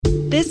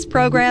This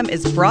program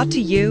is brought to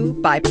you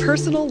by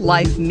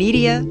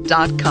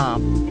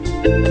PersonalLifeMedia.com.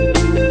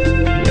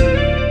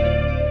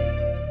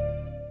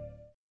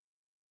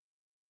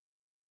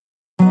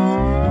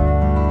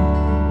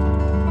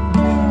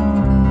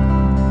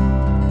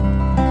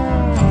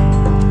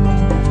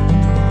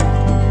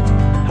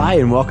 Hi,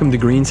 and welcome to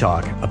Green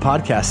Talk, a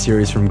podcast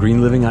series from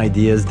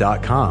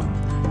greenlivingideas.com.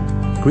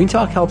 Green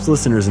Talk helps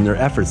listeners in their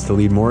efforts to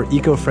lead more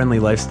eco-friendly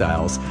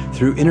lifestyles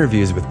through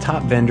interviews with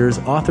top vendors,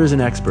 authors,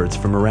 and experts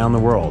from around the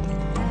world.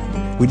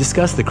 We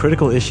discuss the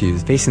critical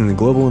issues facing the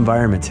global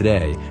environment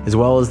today, as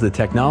well as the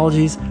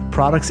technologies,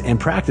 products, and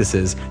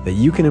practices that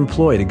you can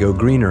employ to go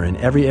greener in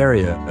every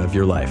area of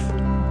your life.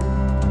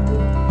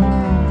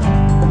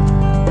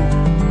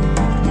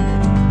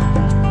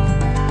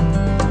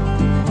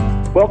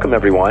 Welcome,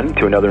 everyone,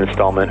 to another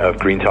installment of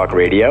Green Talk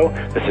Radio.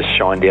 This is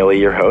Sean Daly,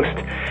 your host,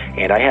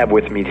 and I have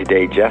with me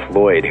today Jeff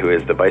Lloyd, who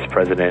is the Vice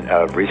President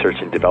of Research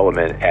and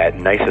Development at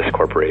Nisus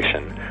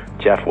Corporation.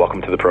 Jeff, welcome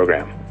to the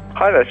program.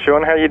 Hi there,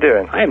 Sean. How are you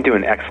doing? I am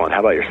doing excellent. How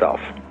about yourself?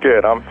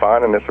 Good. I'm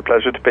fine, and it's a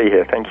pleasure to be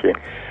here. Thank you.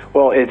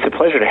 Well, it's a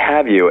pleasure to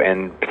have you,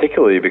 and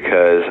particularly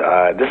because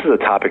this is a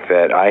topic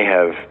that I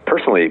have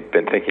personally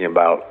been thinking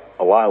about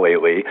a lot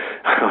lately,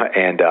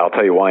 and I'll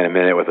tell you why in a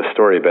minute with a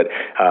story, but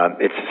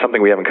it's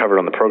something we haven't covered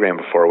on the program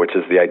before, which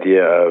is the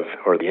idea of,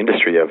 or the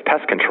industry of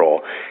pest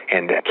control.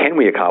 And can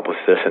we accomplish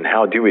this, and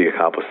how do we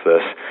accomplish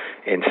this,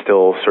 and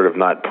still sort of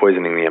not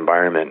poisoning the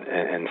environment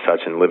and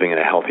such, and living in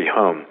a healthy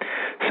home?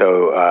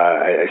 So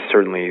I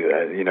certainly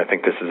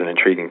think this is an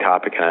intriguing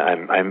topic,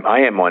 and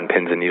I am on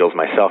pins and needles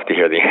myself to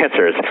hear the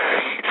answers.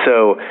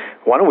 So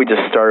why don't we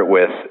just start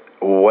with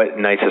what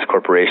Nisus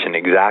Corporation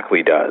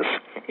exactly does,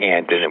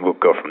 and then we'll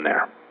go from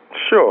there.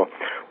 Sure.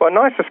 Well,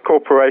 Nisus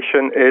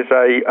Corporation is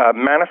a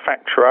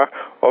manufacturer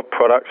of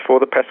products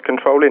for the pest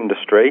control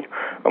industry,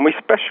 and we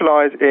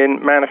specialize in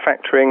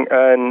manufacturing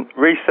and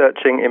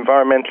researching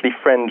environmentally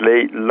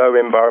friendly, low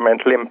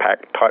environmental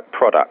impact type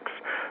products.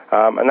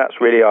 And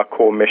that's really our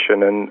core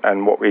mission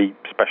and what we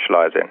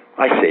specialize in.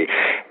 I see.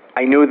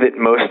 I know that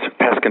most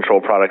pest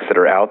control products that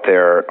are out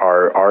there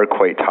are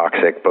quite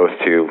toxic, both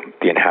to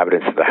the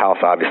inhabitants of the house,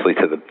 obviously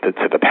to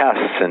the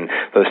pests, and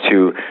those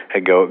two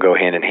go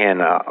hand in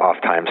hand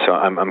oftentimes. So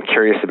I'm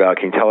curious about,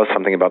 can you tell us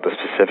something about the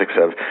specifics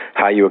of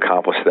how you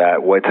accomplish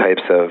that? What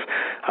types of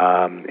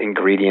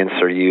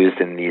ingredients are used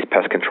in these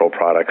pest control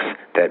products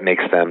that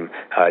makes them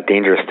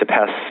dangerous to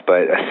pests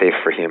but safe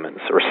for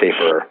humans, or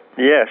safer?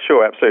 Yeah,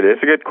 sure, absolutely.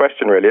 It's a good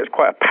question, really. It's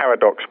quite a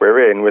paradox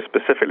we're in. We're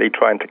specifically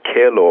trying to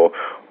kill or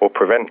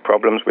prevent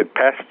problems with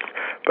pests,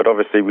 but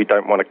obviously we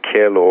don't want to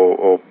kill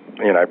or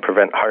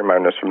prevent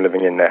homeowners from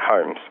living in their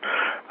homes.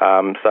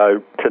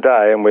 So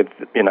today, and with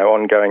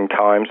ongoing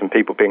times and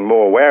people being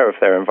more aware of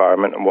their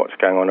environment and what's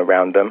going on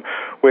around them,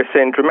 we're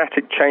seeing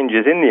dramatic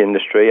changes in the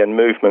industry and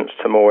movements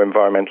to more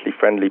environmentally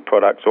friendly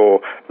products,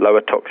 or lower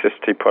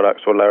toxicity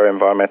products, or lower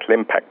environmental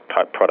impact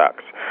type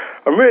products.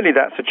 And really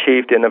that's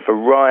achieved in a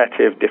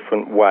variety of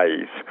different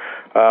ways.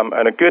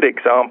 And a good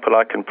example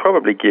I can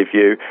probably give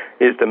you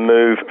is the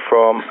move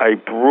from a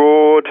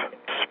broad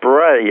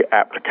spray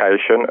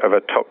application of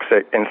a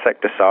toxic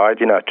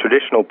insecticide. A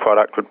traditional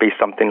product would be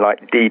something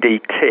like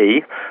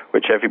DDT,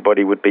 which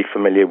everybody would be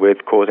familiar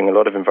with, causing a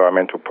lot of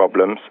environmental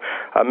problems.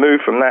 A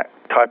move from that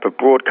type of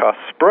broadcast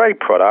spray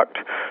product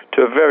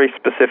to a very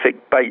specific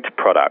bait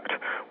product,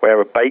 where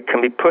a bait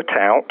can be put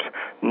out.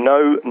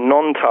 No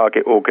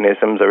non-target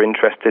organisms are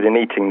interested in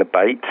eating the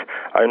bait.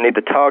 Only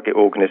the target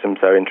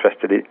organisms are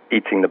interested in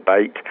eating the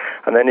bait.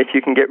 And then if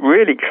you can get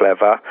really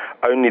clever,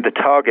 only the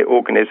target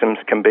organisms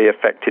can be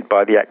affected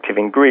by the active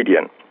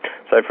ingredient.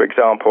 So, for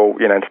example,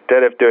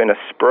 instead of doing a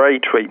spray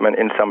treatment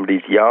in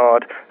somebody's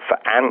yard for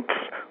ants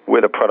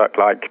with a product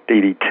like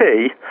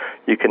DDT,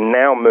 you can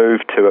now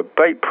move to a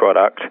bait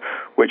product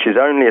which is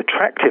only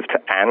attractive to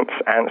ants.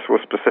 Ants will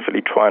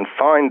specifically try and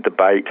find the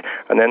bait,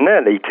 and then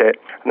they'll eat it.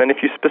 And then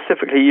if you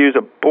specifically use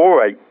a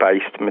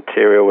borate-based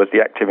material as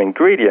the active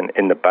ingredient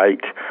in the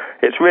bait,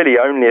 it's really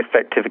only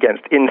effective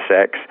against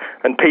insects,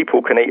 and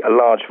people can eat a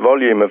large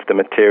volume of the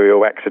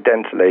material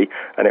accidentally,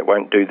 and it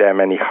won't do them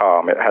any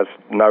harm. It has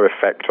no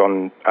effect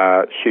on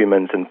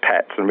humans and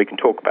pets, and we can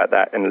talk about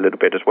that in a little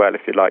bit as well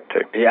if you'd like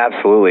to. Yeah,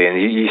 absolutely.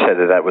 And you said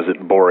that was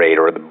borate,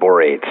 or the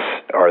borates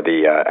are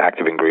the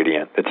active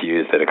ingredient that's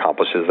used that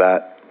accomplishes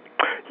that?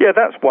 Yeah,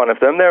 that's one of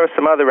them. There are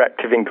some other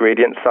active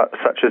ingredients,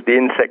 such as the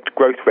insect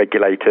growth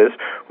regulators,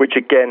 which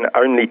again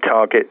only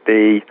target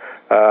the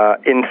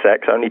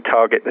insects, only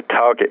target the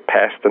target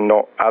pest and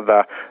not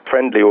other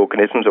friendly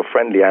organisms or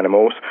friendly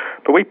animals.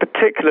 But we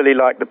particularly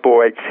like the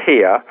borates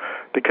here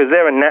because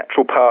they're a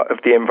natural part of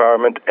the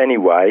environment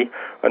anyway,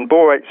 and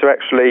borates are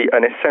actually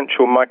an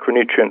essential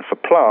micronutrient for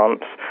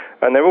plants,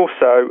 and they're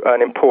also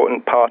an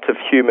important part of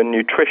human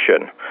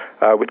nutrition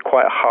with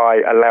quite a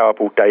high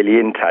allowable daily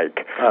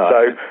intake.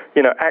 So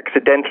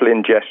accidental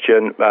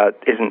ingestion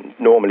isn't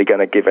normally going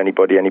to give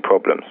anybody any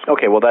problems.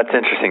 Okay, well, that's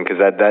interesting because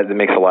that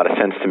makes a lot of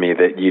sense to me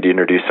that you'd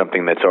introduce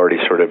something that's already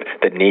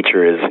that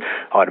nature is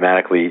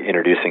automatically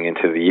introducing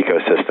into the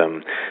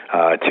ecosystem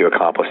to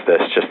accomplish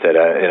this just at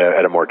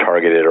a more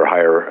targeted or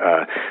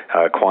higher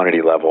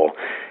quantity level.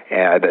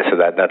 And so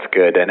that's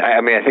good. And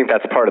I think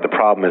that's part of the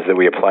problem is that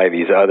we apply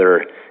these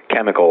other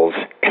chemicals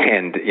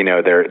and,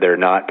 they're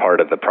not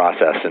part of the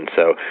process. And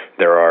so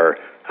there are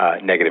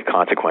negative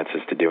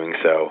consequences to doing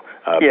so,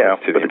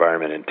 both to the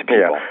environment and to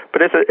people. Yeah,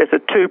 but it's a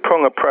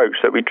two-prong approach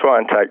that we try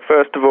and take.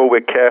 First of all,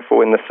 we're careful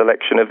in the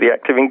selection of the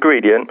active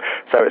ingredient,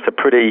 so it's a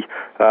pretty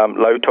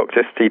low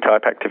toxicity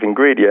type active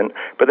ingredient.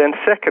 But then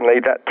secondly,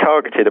 that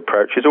targeted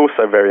approach is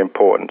also very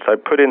important. So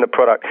put in the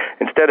product,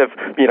 instead of,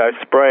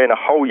 spraying a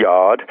whole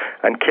yard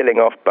and killing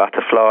off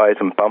butterflies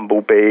and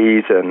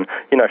bumblebees and,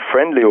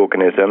 friendly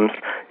organisms,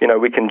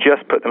 we can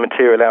just put the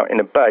material out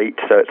in a bait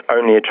so it's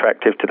only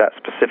attractive to that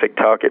specific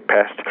target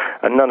pest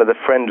and none of the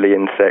friendly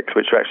insects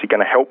which are actually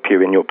going to help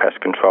you in your pest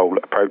control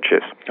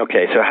approaches.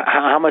 Okay, so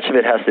how much of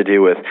it has to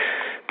do with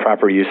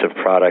proper use of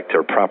product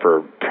or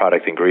proper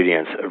product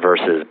ingredients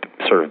versus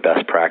sort of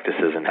best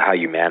practices and how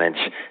you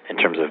manage in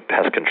terms of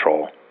pest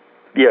control?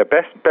 Yeah,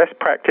 best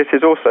practice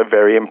is also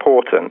very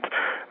important.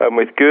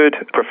 With good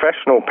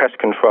professional pest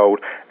control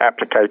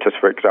applicators,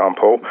 for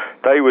example,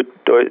 they would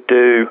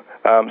do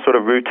sort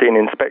of routine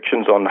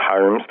inspections on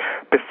homes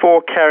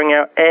before carrying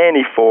out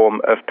any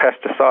form of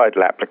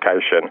pesticidal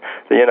application.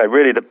 So,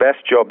 really the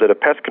best job that a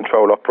pest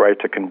control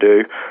operator can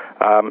do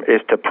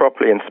is to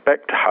properly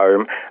inspect a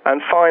home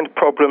and find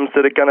problems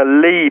that are going to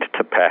lead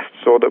to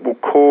pests or that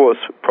will cause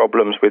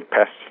problems with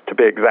pests to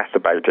be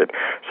exacerbated.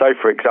 So,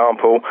 for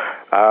example,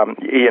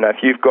 if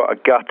you've got a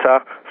gutter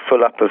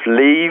full up of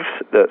leaves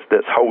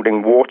that's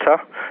holding water,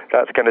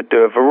 that's going to do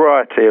a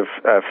variety of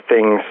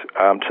things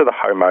to the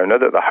homeowner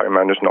that the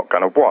homeowner's not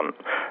going to want.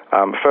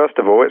 First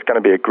of all, it's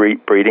going to be a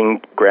great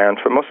breeding ground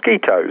for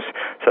mosquitoes.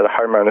 So the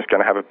homeowner's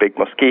going to have a big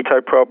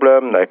mosquito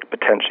problem. They're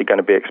potentially going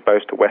to be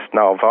exposed to West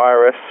Nile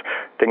virus,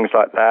 things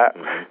like that.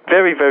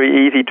 Very, very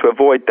easy to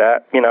avoid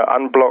that.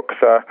 Unblock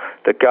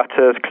the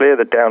gutters, clear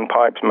the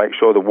downpipes, make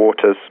sure the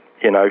water's,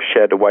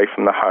 shed away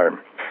from the home.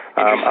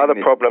 Other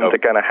problems they're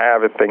going to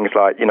have are things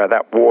like,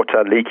 that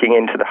water leaking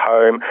into the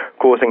home,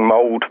 causing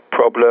mold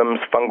problems,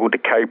 fungal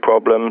decay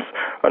problems,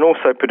 and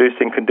also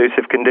producing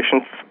conducive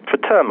conditions for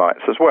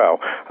termites as well.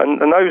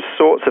 And those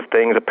sorts of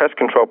things, a pest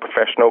control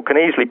professional can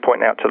easily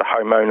point out to the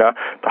homeowner.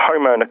 The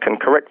homeowner can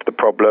correct the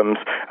problems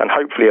and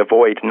hopefully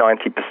avoid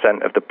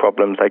 90% of the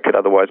problems they could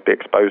otherwise be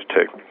exposed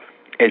to.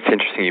 It's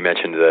interesting you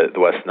mentioned the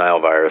West Nile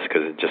virus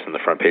because just on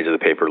the front page of the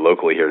paper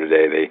locally here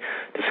today, they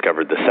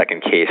discovered the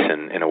second case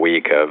in a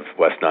week of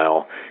West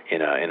Nile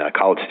in a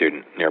college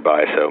student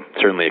nearby. So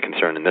certainly a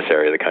concern in this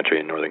area of the country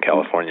in Northern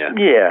California.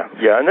 Yeah.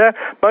 And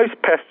most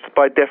pests,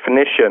 by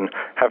definition,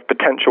 have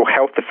potential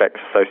health effects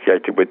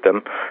associated with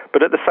them.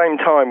 But at the same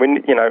time,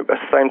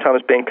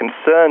 as being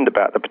concerned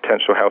about the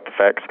potential health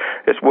effects,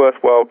 it's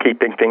worthwhile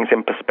keeping things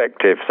in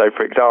perspective. So,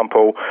 for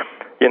example,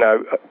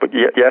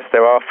 yes,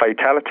 there are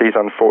fatalities,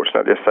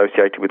 unfortunately,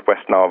 associated with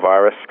West Nile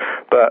virus,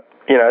 but,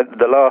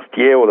 the last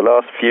year or the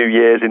last few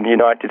years in the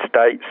United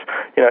States,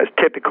 it's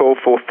typical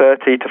for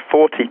 30 to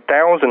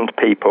 40,000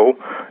 people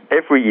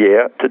every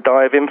year to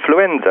die of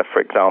influenza, for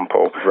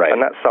example. Right.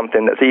 And that's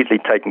something that's easily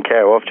taken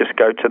care of. Just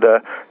go to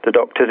the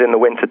doctors in the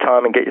winter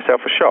time and get yourself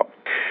a shot.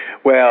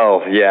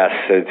 Well, yes,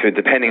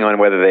 depending on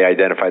whether they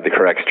identified the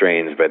correct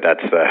strains, but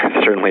that's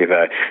certainly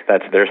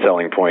that's their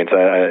selling points.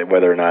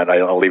 Whether or not,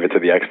 I'll leave it to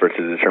the experts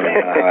to determine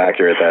how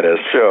accurate that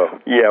is. Sure.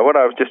 Yeah, what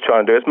I was just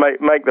trying to do is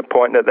make the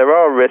point that there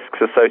are risks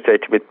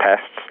associated with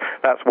pests.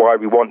 That's why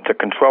we want to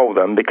control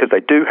them, because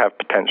they do have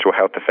potential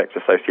health effects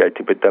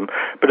associated with them.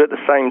 But at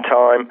the same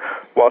time,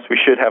 whilst we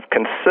should have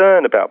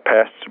concern about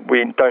pests,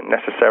 we don't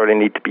necessarily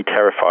need to be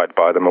terrified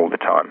by them all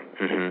the time.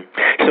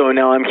 Mm-hmm. So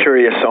now I'm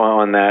curious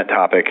on that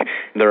topic.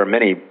 There are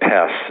many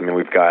pests. I mean,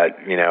 we've got,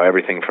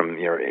 everything from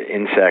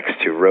insects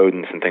to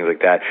rodents and things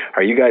like that.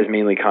 Are you guys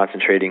mainly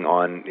concentrating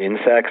on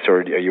insects,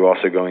 or are you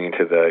also going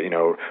into the,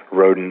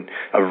 rodent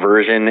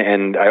aversion?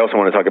 And I also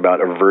want to talk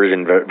about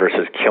aversion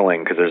versus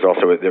killing, because there's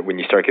also, when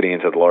you start getting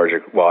into the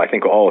larger, I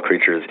think all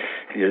creatures,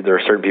 there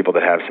are certain people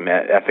that have some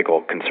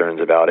ethical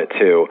concerns about it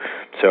too.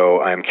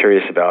 So I'm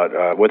curious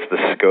about what's the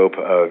scope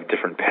of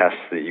different pests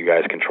that you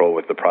guys control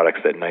with the products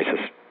that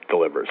Nisus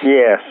delivers?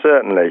 Yeah,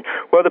 certainly.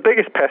 Well, the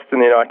biggest pests in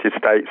the United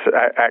States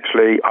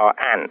actually are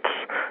ants.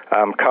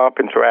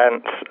 Carpenter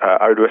ants,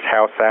 odorous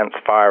house ants,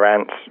 fire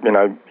ants,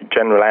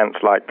 general ants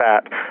like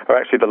that are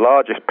actually the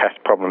largest pest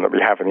problem that we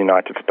have in the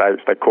United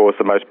States. They cause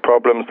the most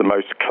problems, the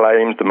most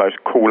claims, the most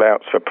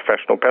call-outs for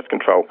professional pest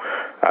control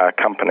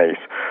companies.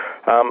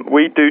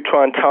 We do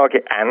try and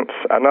target ants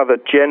and other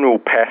general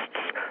pests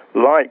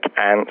like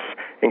ants,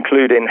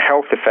 including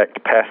health effect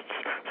pests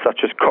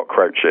such as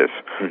cockroaches.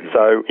 Mm-hmm.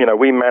 So,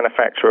 we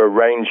manufacture a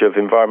range of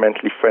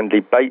environmentally friendly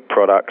bait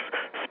products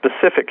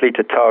specifically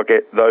to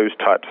target those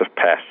types of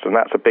pests, and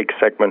that's a big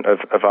segment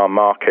of our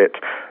market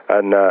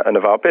and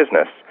of our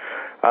business.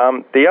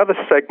 The other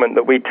segment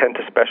that we tend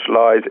to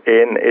specialize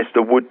in is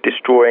the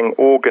wood-destroying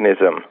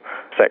organism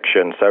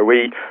section. So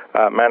we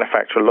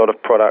manufacture a lot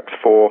of products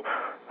for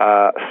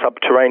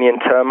subterranean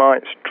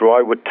termites,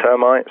 drywood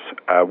termites,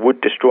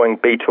 wood-destroying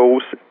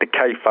beetles,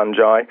 decay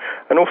fungi,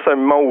 and also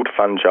mold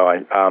fungi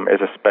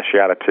is a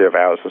speciality of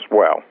ours as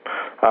well.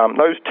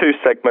 Those two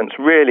segments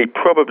really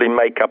probably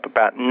make up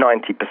about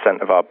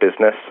 90% of our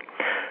business.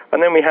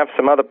 And then we have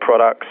some other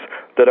products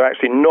that are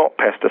actually not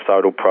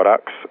pesticidal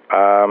products,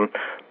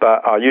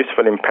 but are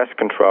useful in pest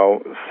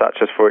control, such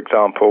as, for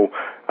example,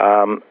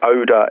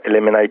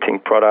 odor-eliminating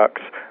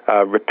products,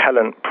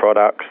 repellent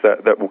products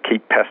that will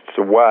keep pests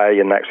away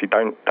and actually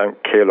don't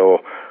kill or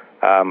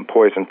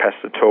poison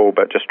pests at all,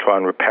 but just try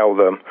and repel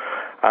them.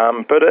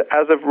 But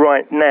as of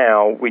right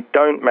now, we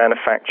don't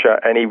manufacture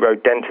any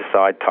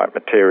rodenticide-type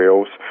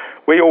materials.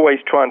 We always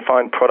try and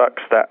find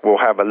products that will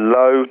have a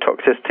low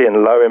toxicity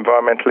and low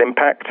environmental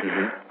impact,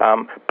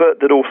 but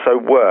that also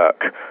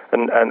work.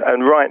 And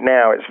right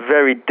now, it's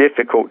very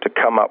difficult to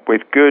come up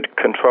with good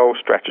control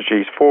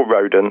strategies for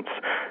rodents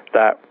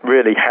that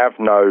really have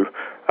no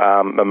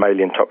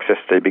mammalian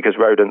toxicity, because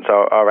rodents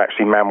are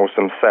actually mammals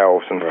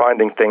themselves, and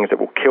finding things that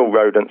will kill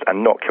rodents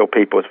and not kill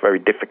people is very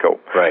difficult.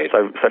 Right.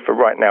 So for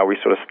right now, we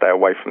sort of stay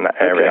away from that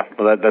area. Okay.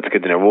 Well, that's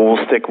good to know. Well,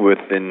 we'll stick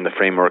within the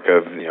framework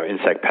of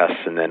insect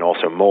pests and then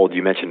also mold.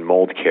 You mentioned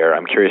mold care.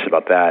 I'm curious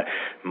about that.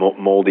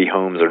 Moldy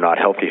homes are not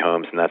healthy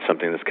homes, and that's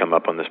something that's come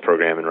up on this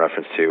program in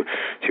reference to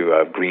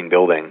green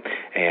building.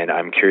 And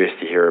I'm curious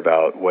to hear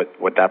about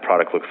what that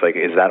product looks like.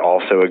 Is that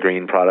also a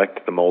green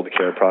product, the mold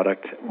care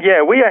product?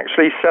 Yeah, we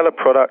actually sell a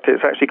product.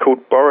 It's actually called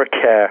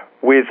BoraCare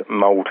with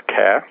Mold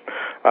Care,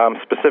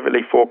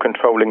 specifically for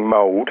controlling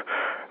mold.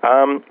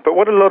 But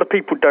what a lot of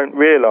people don't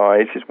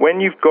realize is when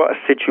you've got a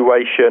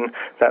situation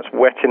that's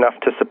wet enough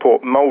to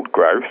support mold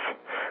growth,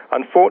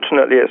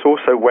 unfortunately it's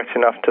also wet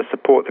enough to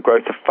support the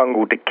growth of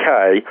fungal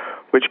decay,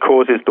 which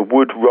causes the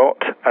wood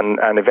rot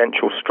and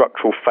eventual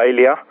structural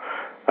failure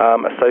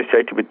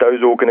associated with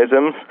those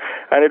organisms.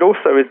 And it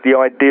also is the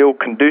ideal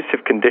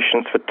conducive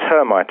conditions for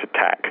termite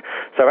attack.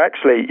 So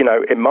actually,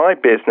 in my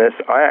business,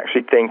 I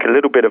actually think a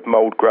little bit of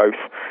mold growth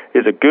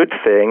is a good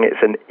thing. It's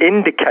an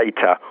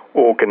indicator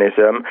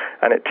organism,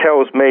 and it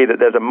tells me that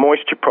there's a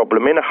moisture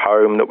problem in a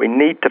home that we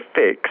need to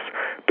fix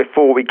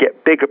before we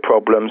get bigger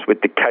problems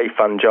with decay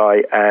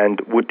fungi and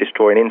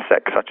wood-destroying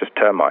insects such as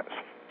termites.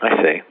 I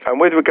see.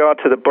 And with regard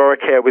to the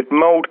BoraCare with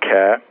Mold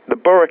Care, the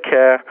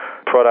BoraCare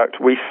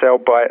product we sell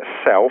by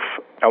itself,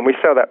 and we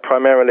sell that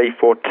primarily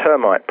for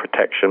termite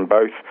protection,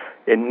 both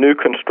in new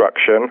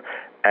construction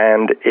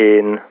and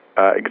in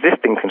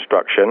existing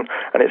construction,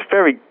 and it's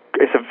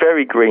a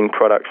very green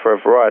product for a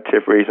variety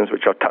of reasons,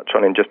 which I'll touch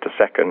on in just a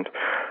second.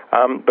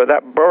 But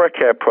that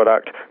BoraCare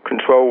product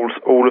controls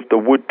all of the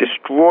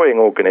wood-destroying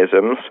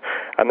organisms,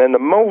 and then the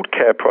Mold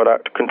Care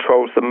product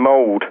controls the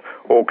mold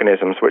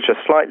organisms, which are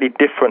slightly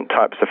different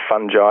types of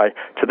fungi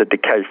to the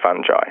decay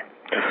fungi.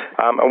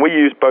 And we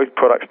use both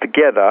products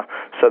together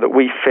so that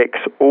we fix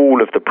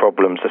all of the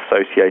problems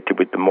associated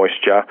with the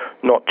moisture,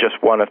 not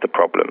just one of the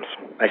problems.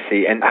 I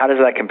see. And how does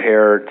that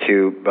compare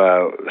to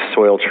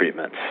soil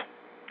treatments?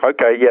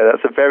 Okay, yeah,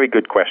 that's a very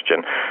good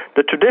question.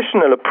 The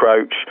traditional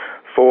approach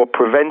for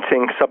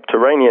preventing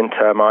subterranean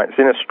termites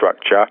in a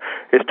structure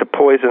is to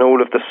poison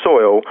all of the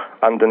soil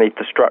underneath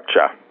the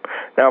structure.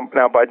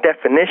 Now, by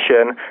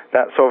definition,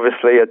 that's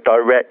obviously a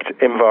direct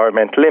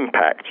environmental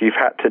impact. You've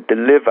had to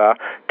deliver,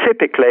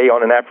 typically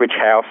on an average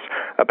house,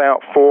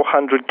 about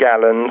 400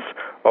 gallons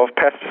of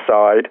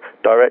pesticide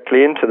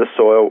directly into the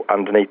soil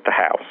underneath the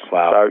house.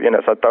 Wow. So,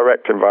 it's a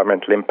direct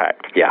environmental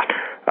impact. Yeah.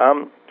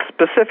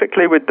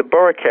 Specifically with the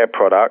BoraCare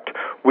product,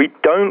 we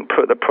don't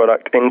put the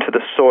product into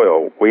the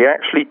soil. We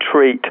actually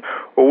treat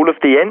all of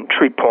the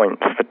entry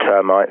points for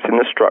termites in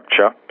the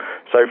structure.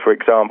 So, for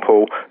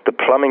example, the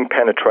plumbing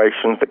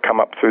penetrations that come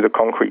up through the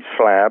concrete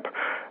slab,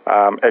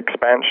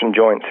 expansion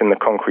joints in the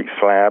concrete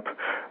slab.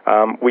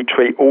 We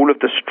treat all of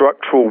the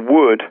structural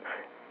wood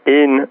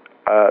in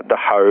the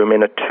home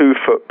in a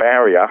 2-foot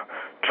barrier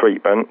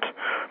treatment.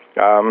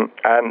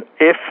 And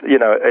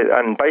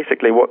and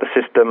basically what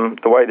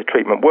the way the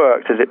treatment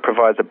works is it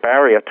provides a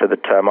barrier to the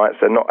termites.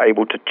 They're not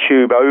able to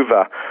tube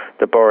over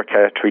the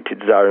BoraCare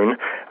treated zone,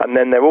 and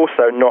then they're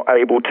also not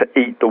able to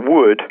eat the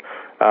wood,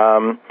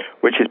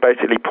 which is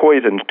basically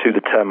poisoned to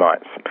the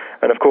termites.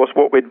 And of course,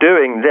 what we're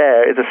doing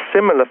there is a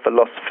similar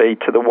philosophy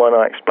to the one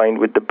I explained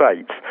with the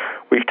baits.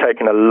 We've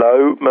taken a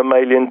low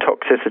mammalian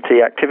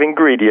toxicity active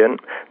ingredient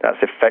that's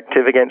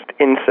effective against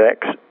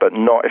insects, but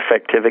not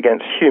effective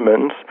against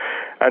humans,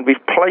 and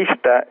we've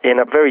placed that in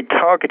a very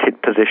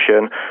targeted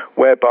position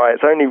whereby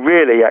it's only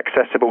really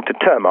accessible to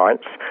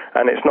termites,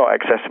 and it's not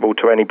accessible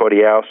to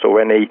anybody else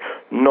or any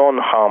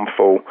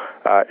non-harmful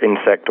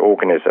insect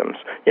organisms.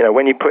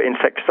 When you put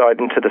insecticide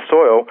into the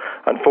soil,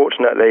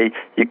 unfortunately,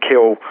 you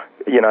kill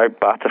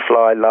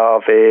butterfly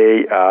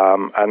larvae,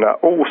 and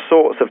all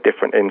sorts of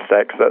different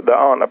insects that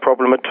aren't a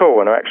problem at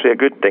all and are actually a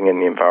good thing in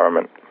the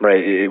environment.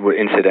 Right,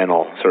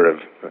 incidental sort of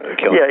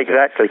killing. Yeah,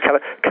 exactly.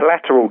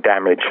 Collateral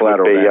damage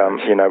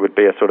would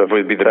be a sort of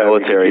would be the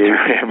military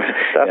term.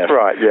 That's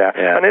right. Yeah,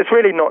 and it's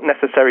really not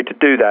necessary to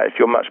do that if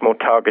you're much more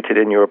targeted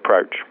in your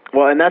approach.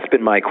 Well, and that's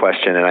been my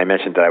question, and I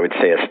mentioned that I would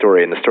say a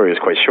story, and the story was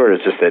quite short.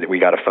 It's just that we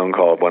got a phone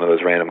call, one of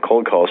those random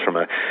cold calls from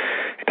a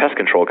pest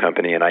control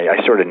company, and I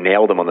sort of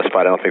nailed him on the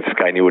spot. I don't think this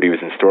guy knew what he was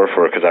in store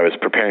for because I was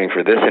preparing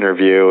for this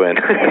interview, and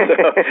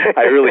so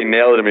I really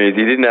nailed him. He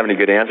didn't have any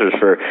good answers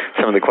for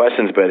some of the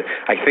questions, but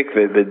I think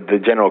the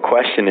general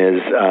question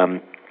is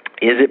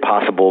it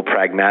possible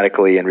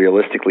pragmatically and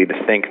realistically to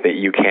think that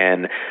you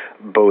can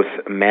both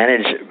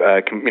manage,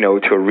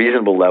 to a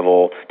reasonable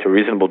level, to a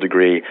reasonable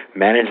degree,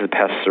 manage the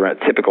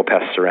typical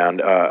pests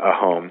around a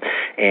home,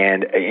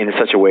 and in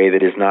such a way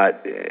that is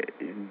not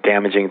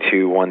damaging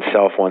to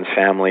oneself, one's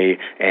family,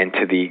 and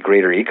to the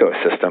greater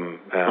ecosystem?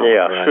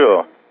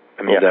 Sure.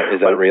 I mean, is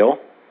that real?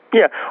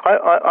 Yeah,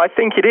 I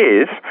think it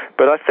is,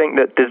 but I think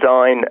that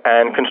design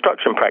and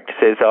construction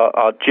practices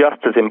are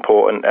just as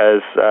important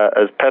as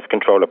pest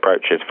control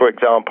approaches. For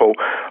example,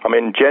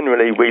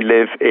 generally we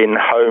live in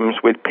homes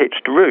with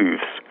pitched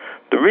roofs.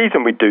 The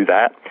reason we do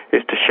that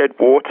is to shed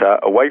water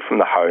away from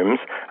the homes,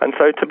 and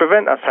so to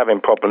prevent us having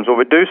problems or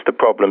reduce the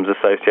problems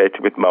associated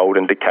with mold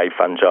and decay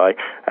fungi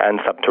and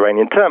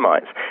subterranean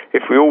termites.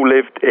 If we all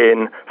lived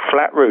in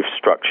flat roof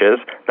structures,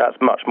 that's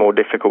much more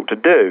difficult to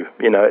do.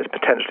 It's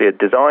potentially a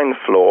design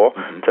flaw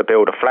to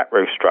build a flat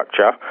roof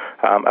structure.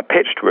 A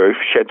pitched roof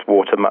sheds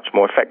water much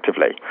more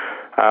effectively.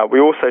 We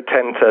also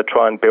tend to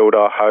try and build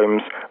our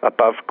homes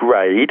above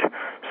grade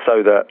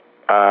so that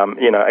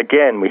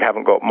again, we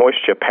haven't got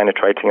moisture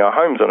penetrating our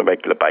homes on a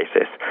regular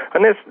basis.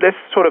 And there's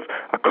sort of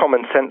a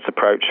common sense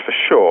approach for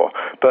sure,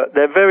 but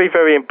they're very,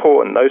 very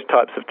important, those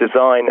types of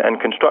design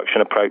and construction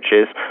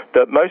approaches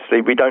that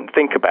mostly we don't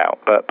think about,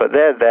 but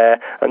they're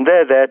there, and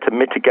they're there to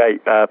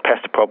mitigate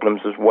pest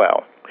problems as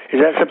well.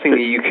 Is that something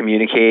that you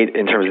communicate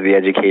in terms of the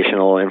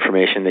educational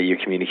information that you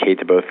communicate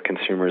to both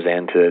consumers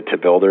and to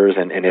builders,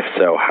 and if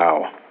so,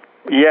 how?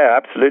 Yeah,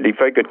 absolutely.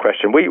 Very good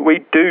question. We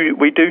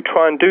do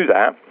try and do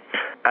that.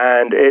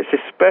 And it's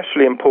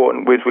especially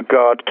important with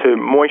regard to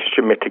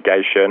moisture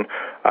mitigation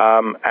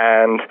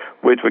and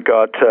with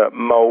regard to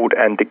mold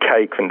and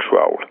decay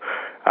control.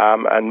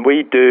 And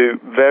we do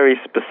very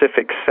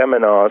specific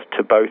seminars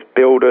to both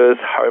builders,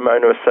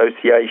 homeowner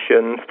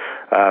associations,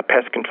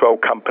 pest control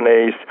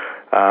companies,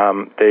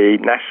 the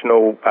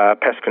National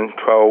Pest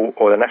Control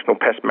or the National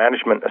Pest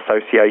Management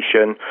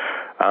Association.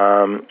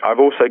 I've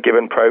also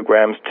given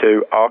programs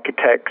to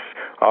architects,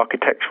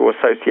 architectural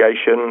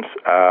associations,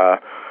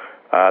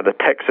 the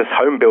Texas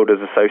Home Builders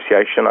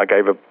Association. I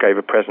gave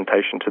a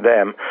presentation to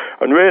them,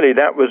 and really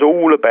that was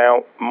all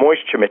about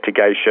moisture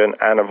mitigation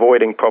and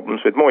avoiding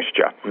problems with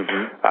moisture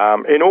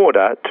in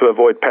order to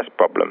avoid pest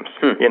problems.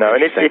 And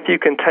if you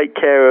can take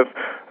care of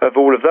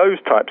all of those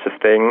types of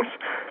things,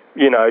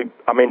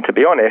 to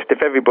be honest,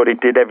 if everybody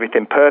did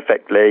everything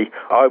perfectly,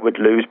 I would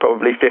lose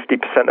probably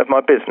 50% of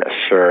my business.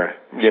 Sure.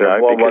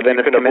 Because then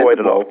you can avoid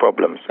a lot of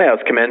problems. Yeah,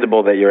 it's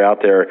commendable that you're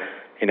out there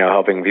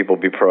helping people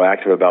be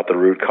proactive about the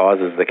root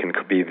causes that can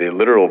be the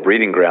literal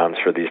breeding grounds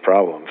for these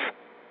problems.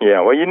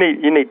 Yeah, well, you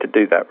need to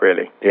do that,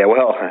 really. Yeah,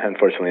 well,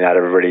 unfortunately, not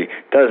everybody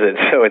does it,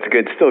 so it's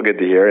still good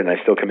to hear, and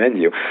I still commend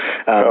you.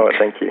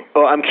 Thank you.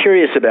 Well, I'm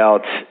curious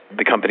about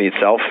the company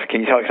itself.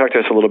 Can you talk to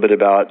us a little bit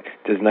about,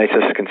 does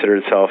Nisus consider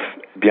itself,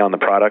 beyond the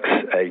products,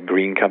 a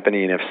green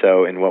company, and if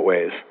so, in what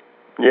ways?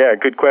 Yeah,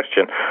 good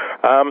question.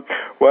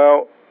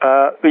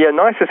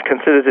 Nisus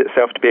considers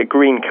itself to be a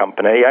green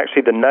company.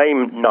 Actually, the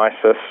name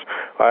Nisus,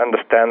 I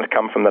understand,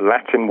 comes from the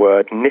Latin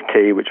word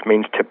niti, which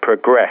means to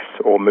progress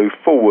or move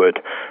forward.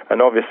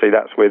 And obviously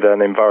that's with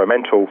an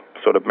environmental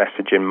sort of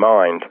message in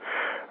mind.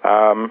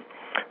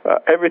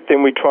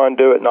 Everything we try and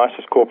do at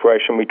Nisus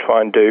Corporation, we try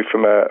and do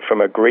from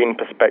a green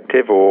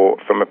perspective or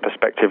from a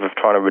perspective of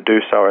trying to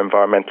reduce our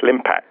environmental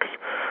impacts.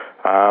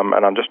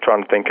 And I'm just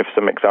trying to think of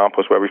some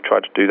examples where we've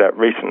tried to do that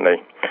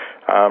recently.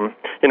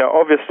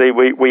 Obviously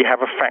we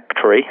have a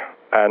factory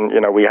and,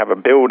 we have a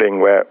building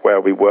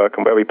where we work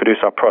and where we produce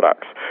our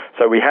products.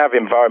 So we have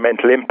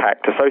environmental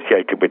impact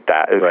associated with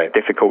that. It's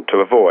difficult to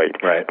avoid.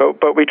 Right.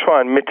 But we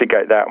try and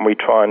mitigate that and we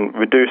try and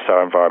reduce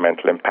our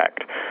environmental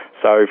impact.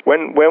 So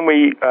when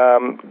we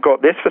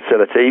got this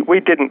facility, we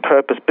didn't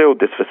purpose build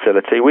this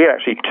facility. We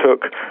actually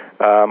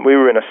we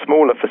were in a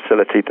smaller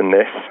facility than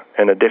this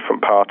in a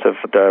different part of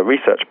the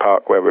research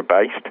park where we're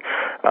based.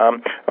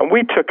 And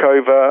we took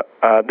over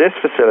this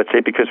facility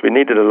because we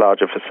needed a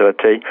larger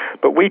facility,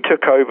 but we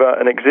took over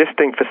an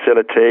existing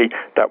facility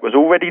that was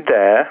already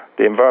there.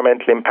 The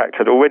environmental impact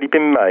had already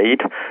been made,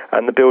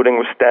 and the building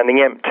was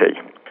standing empty.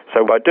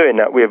 So by doing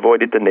that, we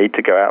avoided the need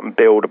to go out and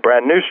build a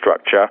brand new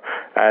structure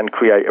and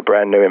create a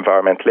brand new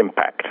environmental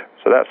impact.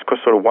 So that's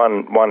sort of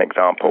one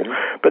example.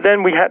 But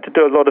then we had to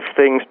do a lot of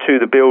things to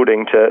the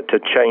building to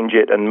change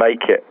it and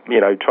make it,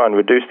 try and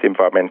reduce the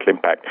environmental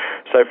impact.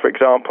 So, for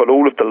example,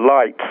 all of the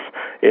lights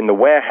in the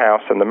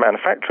warehouse and the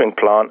manufacturing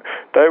plant,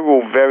 they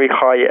were all very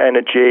high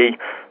energy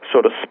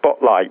sort of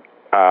spotlight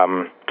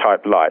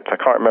type lights. I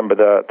can't remember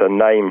the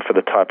name for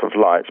the type of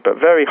lights, but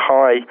very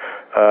high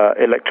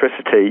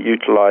electricity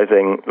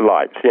utilizing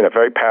lights,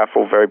 very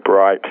powerful, very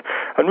bright,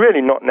 and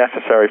really not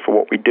necessary for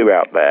what we do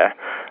out there.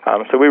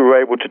 So we were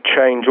able to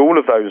change all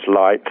of those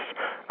lights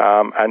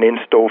and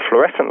install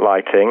fluorescent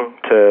lighting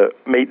to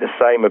meet the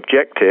same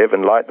objective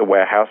and light the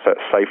warehouse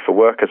that's safe for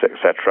workers,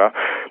 etc.,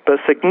 but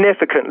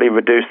significantly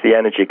reduce the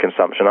energy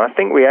consumption. I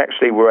think we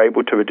actually were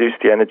able to reduce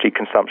the energy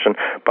consumption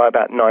by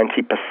about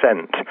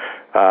 90%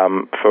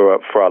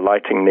 for our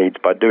lighting needs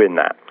by doing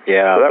that.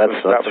 Yeah,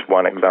 so that was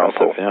one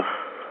example. Yeah.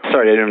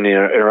 Sorry, I didn't mean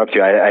to interrupt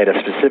you. I had a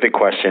specific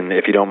question,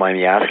 if you don't mind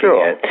me asking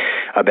it,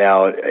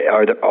 about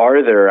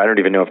are there, I don't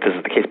even know if this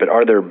is the case, but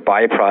are there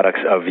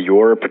byproducts of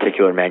your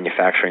particular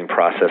manufacturing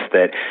process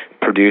that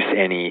produce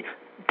any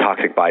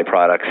toxic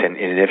byproducts, and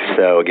if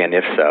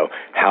so,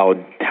 how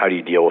do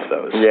you deal with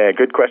those? Yeah,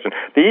 good question.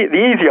 The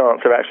easy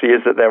answer actually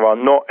is that there are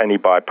not any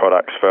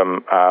byproducts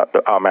from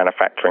our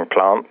manufacturing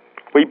plant.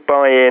 We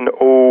buy in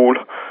all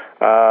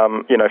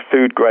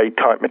food-grade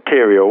type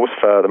materials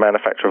for the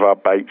manufacture of our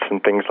baits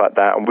and things like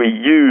that, and we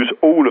use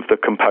all of the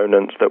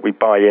components that we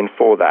buy in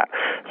for that.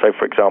 So,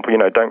 for example,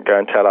 don't go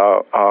and tell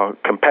our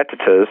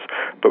competitors,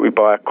 but we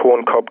buy a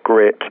corncob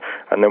grit,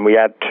 and then we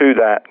add to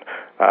that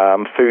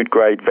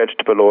food-grade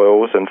vegetable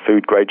oils and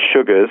food-grade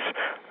sugars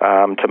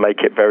to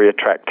make it very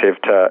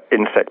attractive to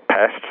insect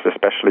pests,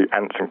 especially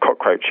ants and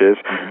cockroaches.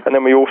 Mm-hmm. And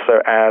then we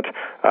also add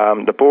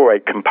the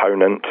borate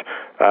component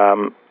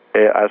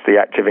as the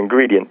active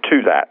ingredient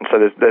to that, and so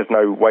there's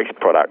no waste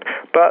product.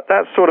 But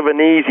that's sort of an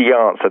easy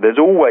answer. There's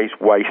always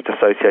waste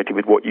associated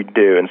with what you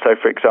do, and so,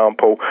 for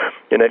example,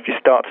 if you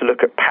start to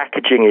look at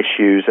packaging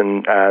issues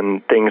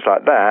and things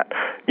like that,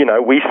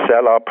 we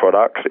sell our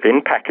products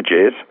in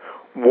packages.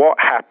 What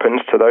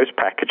happens to those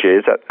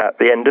packages at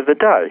the end of the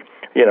day?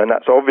 And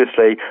that's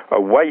obviously a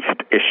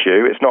waste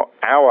issue. It's not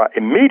our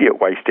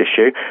immediate waste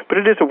issue, but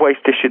it is a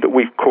waste issue that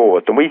we've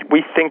caused. And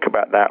we think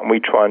about that, and we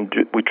try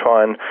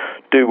and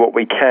do what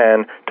we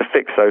can to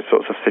fix those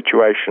sorts of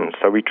situations.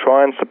 So we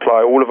try and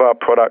supply all of our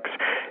products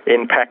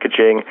in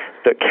packaging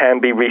that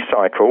can be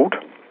recycled.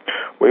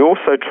 We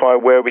also try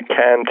where we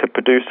can to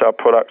produce our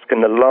products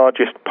in the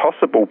largest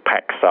possible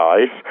pack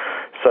size,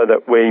 so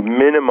that we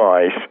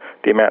minimize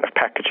the amount of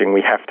packaging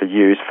we have to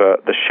use for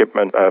the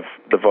shipment of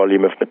the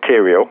volume of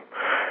material.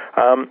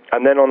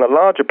 And then on the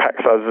larger pack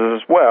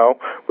sizes as well,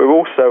 we're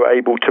also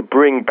able to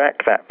bring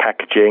back that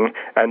packaging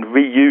and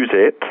reuse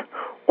it,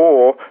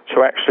 or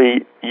to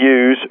actually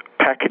use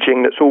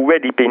packaging that's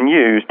already been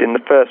used in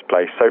the first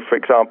place. So, for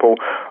example,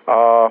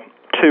 our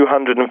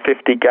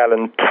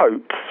 250-gallon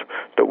totes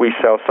that we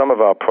sell some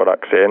of our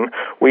products in,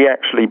 we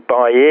actually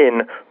buy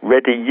in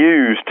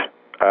ready-used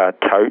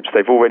totes.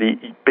 They've already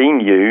been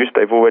used,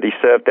 they've already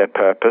served their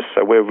purpose,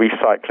 so we're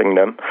recycling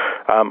them,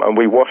 and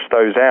we wash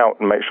those out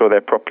and make sure they're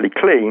properly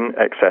clean,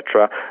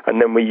 etc., and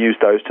then we use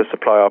those to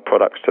supply our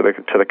products to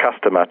the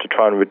customer to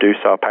try and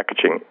reduce our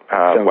packaging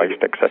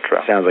waste,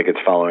 etc. Sounds like it's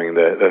following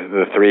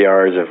the 3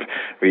 R's of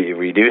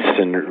reduce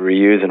and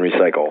reuse and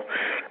recycle.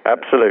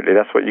 Absolutely,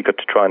 that's what you've got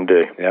to try and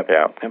do. Yep.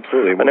 Yeah,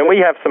 absolutely. And then we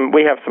have some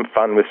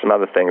fun with some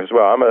other things as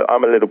well.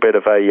 I'm a little bit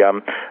of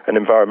an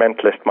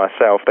environmentalist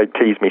myself. They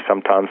tease me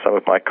sometimes, some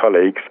of my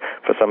colleagues,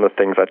 for some of the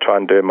things I try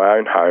and do in my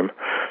own home.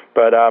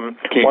 But can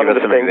you give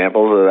us some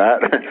examples of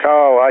that?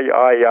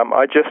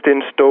 I just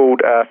installed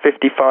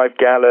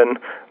 55-gallon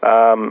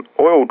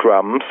oil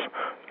drums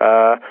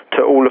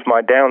to all of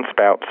my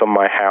downspouts on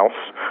my house,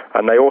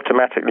 and they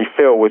automatically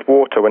fill with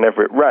water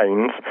whenever it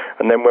rains.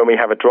 And then when we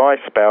have a dry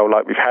spell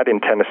like we've had in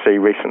Tennessee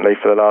recently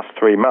for the last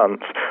 3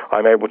 months,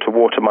 I'm able to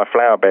water my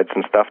flower beds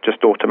and stuff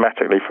just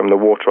automatically from the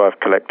water I've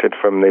collected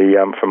from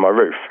my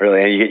roof.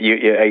 Really? And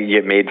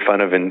you get made fun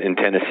of in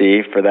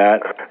Tennessee for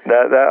that?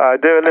 That I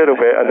do a little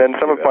bit, and then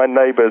some of my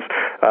neighbours,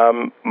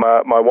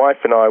 my wife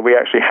and I, we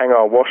actually hang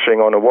our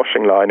washing on a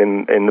washing line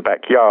in the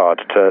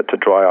backyard to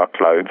dry our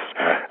clothes,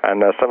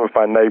 and some of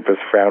my neighbours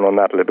frown on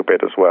that a little bit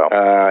as well.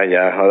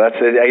 Yeah, well,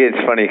 it's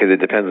funny because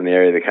it depends on the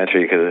area of the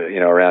country, because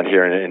around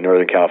here in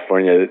Northern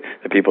California,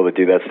 the people that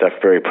do that stuff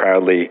very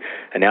proudly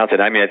announce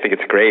it. I mean, I think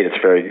it's great. It's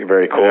very,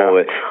 very cool.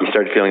 Yeah. You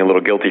start feeling a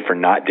little guilty for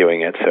not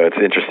doing it, so it's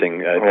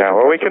interesting.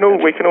 Well, we can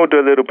all do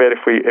a little bit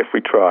if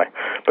we try.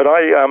 But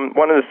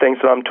one of the things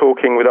that I'm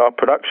talking with our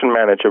production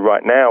manager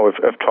right now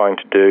of trying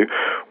to do,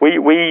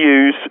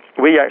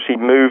 we actually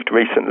moved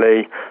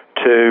recently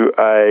to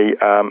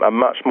a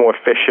much more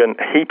efficient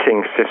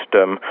heating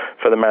system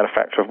for the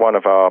manufacture of one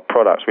of our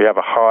products. We have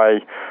a high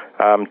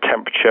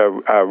temperature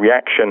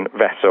reaction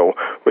vessel,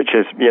 which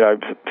is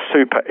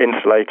super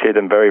insulated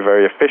and very,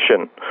 very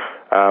efficient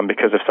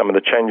because of some of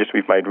the changes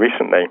we've made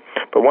recently.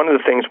 But one of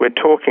the things we're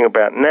talking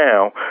about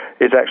now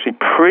is actually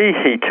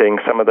preheating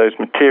some of those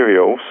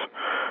materials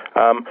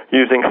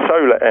using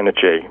solar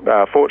energy.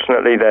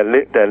 Fortunately,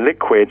 they're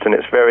liquids, and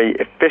it's very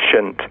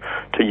efficient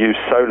to use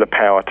solar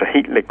power to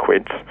heat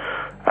liquids.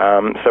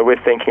 So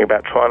we're thinking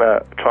about trying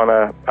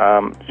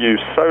to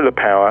use solar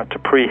power to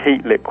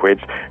preheat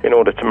liquids in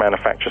order to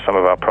manufacture some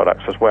of our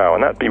products as well,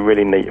 and that'd be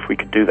really neat if we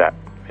could do that.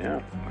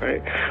 Yeah.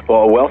 Great.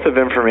 Well, a wealth of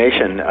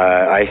information.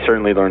 I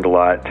certainly learned a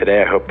lot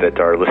today. I hope that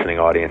our listening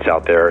audience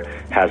out there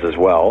has as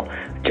well.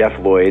 Jeff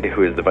Lloyd,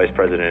 who is the Vice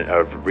President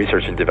of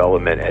Research and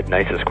Development at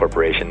Nisus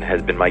Corporation,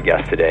 has been my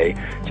guest today.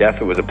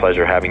 Jeff, it was a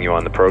pleasure having you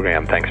on the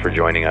program. Thanks for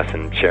joining us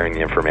and sharing the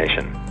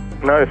information.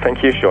 No,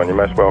 thank you, Sean. You're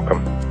most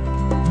welcome.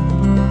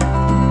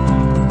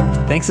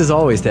 Thanks as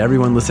always to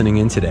everyone listening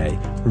in today.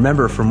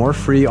 Remember, for more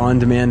free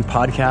on-demand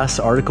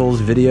podcasts,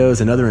 articles,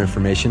 videos, and other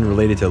information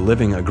related to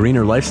living a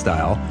greener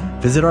lifestyle,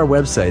 visit our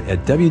website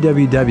at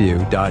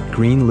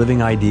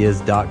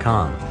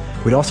www.greenlivingideas.com.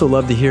 We'd also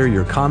love to hear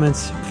your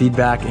comments,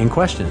 feedback, and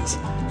questions.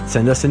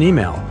 Send us an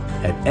email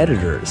at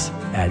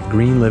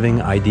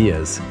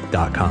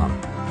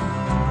editors@greenlivingideas.com.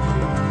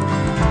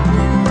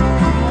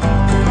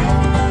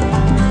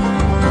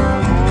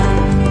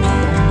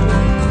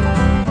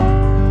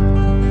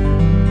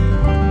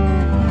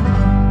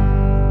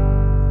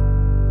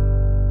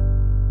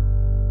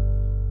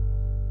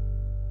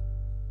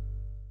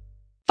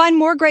 Find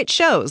more great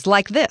shows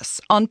like this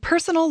on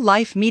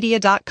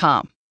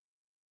personallifemedia.com.